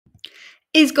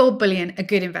Is gold bullion a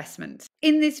good investment?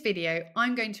 In this video,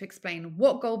 I'm going to explain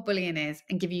what gold bullion is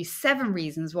and give you 7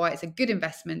 reasons why it's a good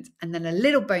investment, and then a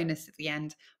little bonus at the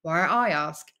end where I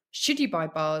ask, should you buy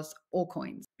bars or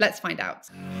coins? Let's find out.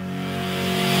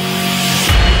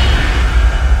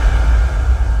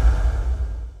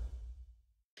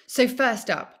 So first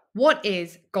up, what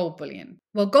is gold bullion?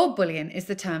 Well, gold bullion is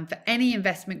the term for any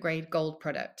investment grade gold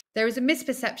product. There is a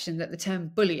misperception that the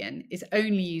term bullion is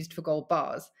only used for gold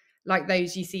bars, like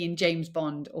those you see in James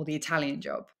Bond or The Italian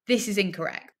Job. This is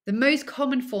incorrect. The most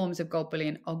common forms of gold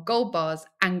bullion are gold bars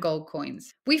and gold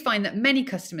coins. We find that many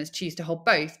customers choose to hold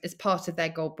both as part of their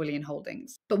gold bullion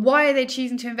holdings. But why are they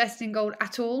choosing to invest in gold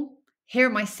at all? Here are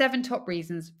my 7 top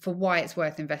reasons for why it's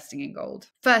worth investing in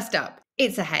gold. First up,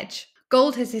 it's a hedge.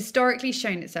 Gold has historically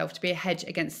shown itself to be a hedge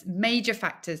against major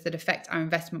factors that affect our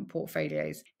investment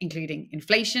portfolios, including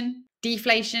inflation,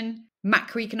 deflation,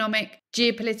 macroeconomic,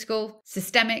 geopolitical,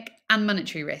 systemic, and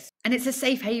monetary risk. And it's a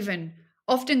safe haven.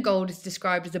 Often gold is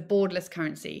described as a borderless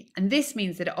currency, and this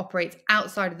means that it operates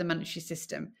outside of the monetary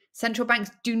system. Central banks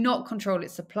do not control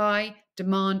its supply,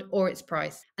 demand, or its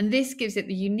price, and this gives it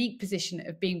the unique position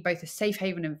of being both a safe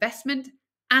haven investment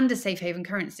and a safe haven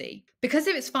currency. Because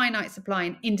of its finite supply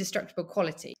and indestructible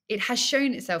quality, it has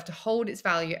shown itself to hold its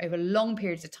value over long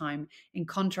periods of time, in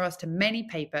contrast to many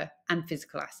paper and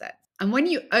physical assets. And when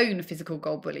you own physical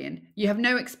gold bullion, you have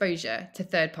no exposure to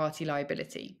third-party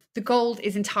liability. The gold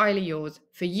is entirely yours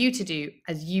for you to do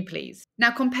as you please.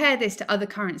 Now compare this to other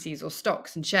currencies or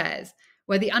stocks and shares,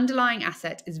 where the underlying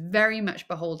asset is very much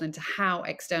beholden to how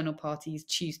external parties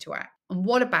choose to act. And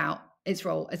what about its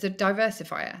role as a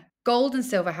diversifier? Gold and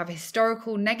silver have a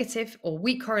historical negative or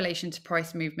weak correlation to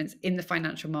price movements in the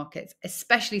financial markets,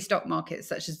 especially stock markets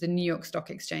such as the New York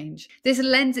Stock Exchange. This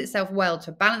lends itself well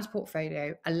to a balanced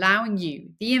portfolio, allowing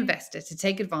you, the investor, to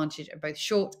take advantage of both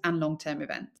short and long-term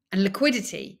events. And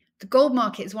liquidity. The gold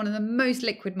market is one of the most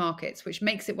liquid markets, which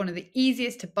makes it one of the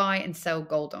easiest to buy and sell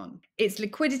gold on. Its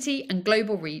liquidity and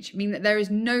global reach mean that there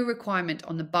is no requirement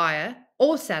on the buyer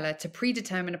or seller to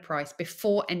predetermine a price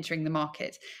before entering the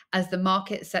market, as the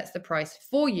market sets the price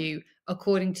for you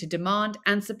according to demand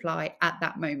and supply at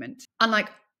that moment.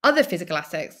 Unlike other physical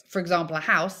assets, for example, a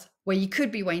house, where you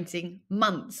could be waiting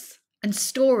months. And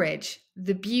storage.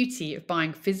 The beauty of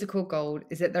buying physical gold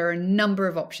is that there are a number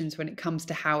of options when it comes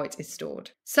to how it is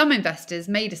stored. Some investors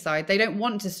may decide they don't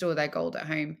want to store their gold at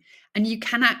home, and you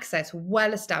can access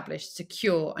well-established,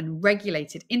 secure, and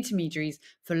regulated intermediaries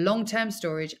for long-term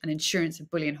storage and insurance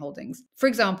of bullion holdings, for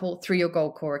example, through your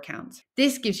GoldCore account.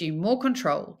 This gives you more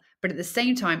control, but at the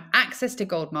same time, access to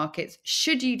gold markets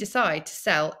should you decide to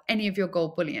sell any of your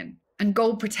gold bullion. And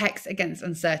gold protects against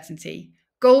uncertainty.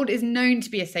 Gold is known to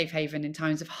be a safe haven in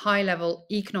times of high-level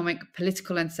economic,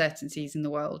 political uncertainties in the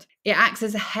world. It acts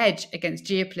as a hedge against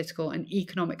geopolitical and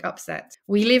economic upsets.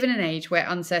 We live in an age where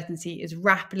uncertainty is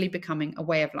rapidly becoming a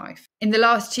way of life. In the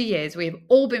last 2 years, we have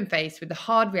all been faced with the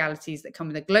hard realities that come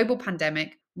with a global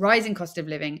pandemic, rising cost of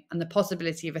living, and the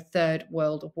possibility of a third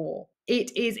world war.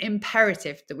 It is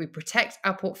imperative that we protect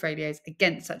our portfolios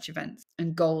against such events,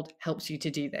 and gold helps you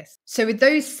to do this. So with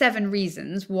those 7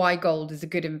 reasons why gold is a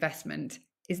good investment,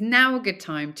 is now a good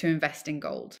time to invest in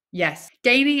gold? Yes,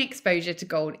 gaining exposure to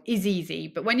gold is easy,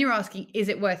 but when you're asking, is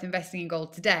it worth investing in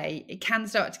gold today, it can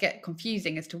start to get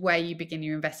confusing as to where you begin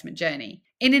your investment journey.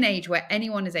 In an age where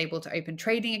anyone is able to open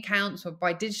trading accounts or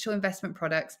buy digital investment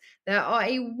products, there are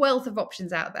a wealth of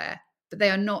options out there, but they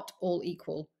are not all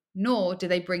equal, nor do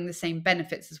they bring the same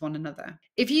benefits as one another.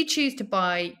 If you choose to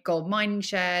buy gold mining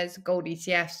shares, gold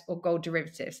ETFs, or gold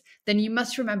derivatives, then you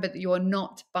must remember that you are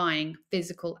not buying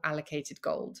physical allocated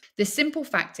gold. The simple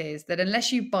fact is that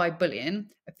unless you buy bullion,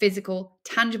 a physical,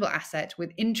 tangible asset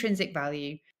with intrinsic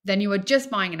value, then you are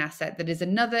just buying an asset that is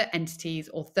another entity's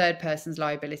or third person's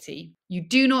liability. You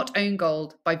do not own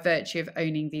gold by virtue of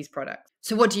owning these products.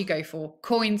 So what do you go for,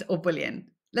 coins or bullion?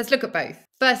 Let's look at both.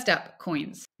 First up,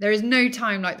 coins. There is no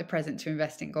time like the present to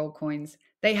invest in gold coins.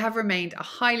 They have remained a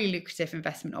highly lucrative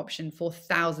investment option for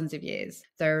thousands of years.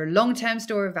 They're a long-term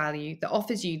store of value that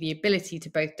offers you the ability to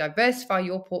both diversify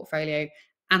your portfolio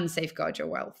and safeguard your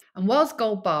wealth. And whilst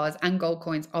gold bars and gold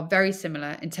coins are very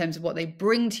similar in terms of what they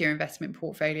bring to your investment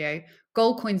portfolio,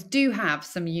 gold coins do have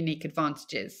some unique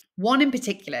advantages. One in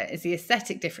particular is the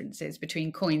aesthetic differences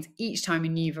between coins each time a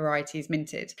new variety is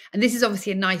minted. And this is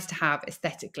obviously a nice to have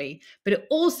aesthetically, but it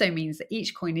also means that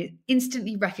each coin is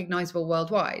instantly recognizable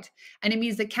worldwide. And it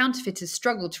means that counterfeiters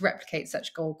struggle to replicate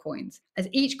such gold coins, as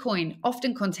each coin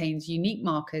often contains unique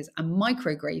markers and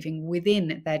micrograving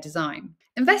within their design.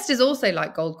 Investors also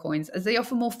like gold coins as they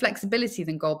offer more flexibility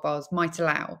than gold bars might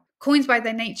allow. Coins by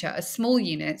their nature are small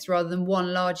units rather than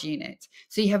one large unit,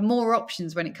 so you have more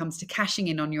options when it comes to cashing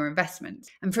in on your investment.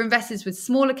 And for investors with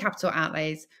smaller capital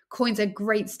outlays, coins are a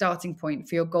great starting point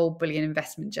for your gold bullion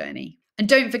investment journey. And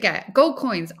don't forget, gold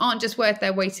coins aren't just worth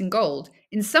their weight in gold.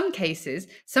 In some cases,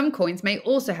 some coins may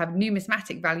also have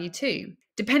numismatic value too.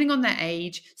 Depending on their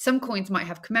age, some coins might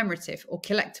have commemorative or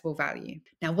collectible value.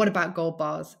 Now, what about gold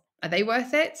bars? Are they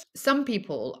worth it? Some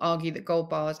people argue that gold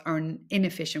bars are an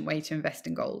inefficient way to invest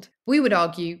in gold. We would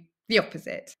argue the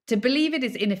opposite. To believe it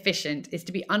is inefficient is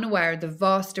to be unaware of the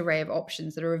vast array of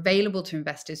options that are available to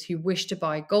investors who wish to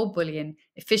buy gold bullion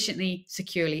efficiently,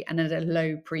 securely, and at a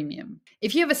low premium.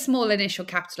 If you have a small initial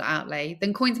capital outlay,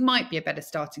 then coins might be a better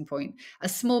starting point,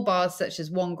 as small bars such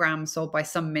as 1 gram sold by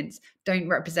some mints don't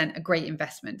represent a great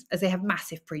investment, as they have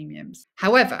massive premiums.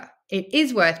 However, it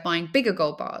is worth buying bigger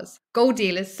gold bars. Gold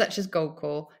dealers such as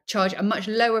GoldCore charge a much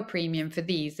lower premium for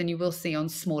these than you will see on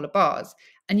smaller bars.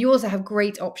 And you also have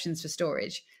great options for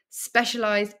storage.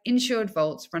 Specialized insured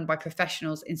vaults run by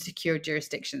professionals in secure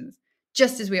jurisdictions,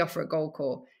 just as we offer at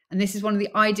GoldCore. And this is one of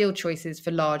the ideal choices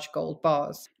for large gold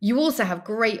bars. You also have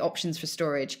great options for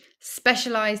storage.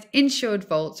 Specialized insured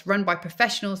vaults run by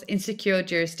professionals in secure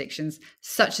jurisdictions,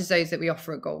 such as those that we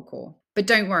offer at GoldCore. But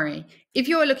don't worry, if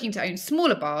you are looking to own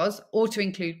smaller bars or to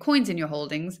include coins in your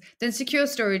holdings, then secure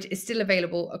storage is still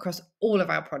available across all of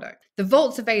our products. The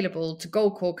vaults available to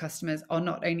GoldCore customers are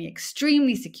not only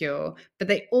extremely secure, but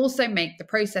they also make the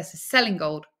process of selling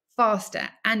gold faster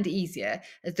and easier,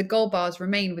 as the gold bars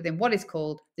remain within what is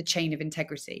called the chain of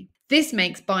integrity. This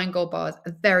makes buying gold bars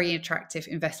a very attractive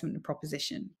investment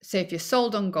proposition. So if you're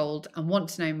sold on gold and want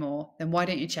to know more, then why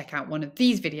don't you check out one of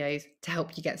these videos to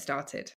help you get started?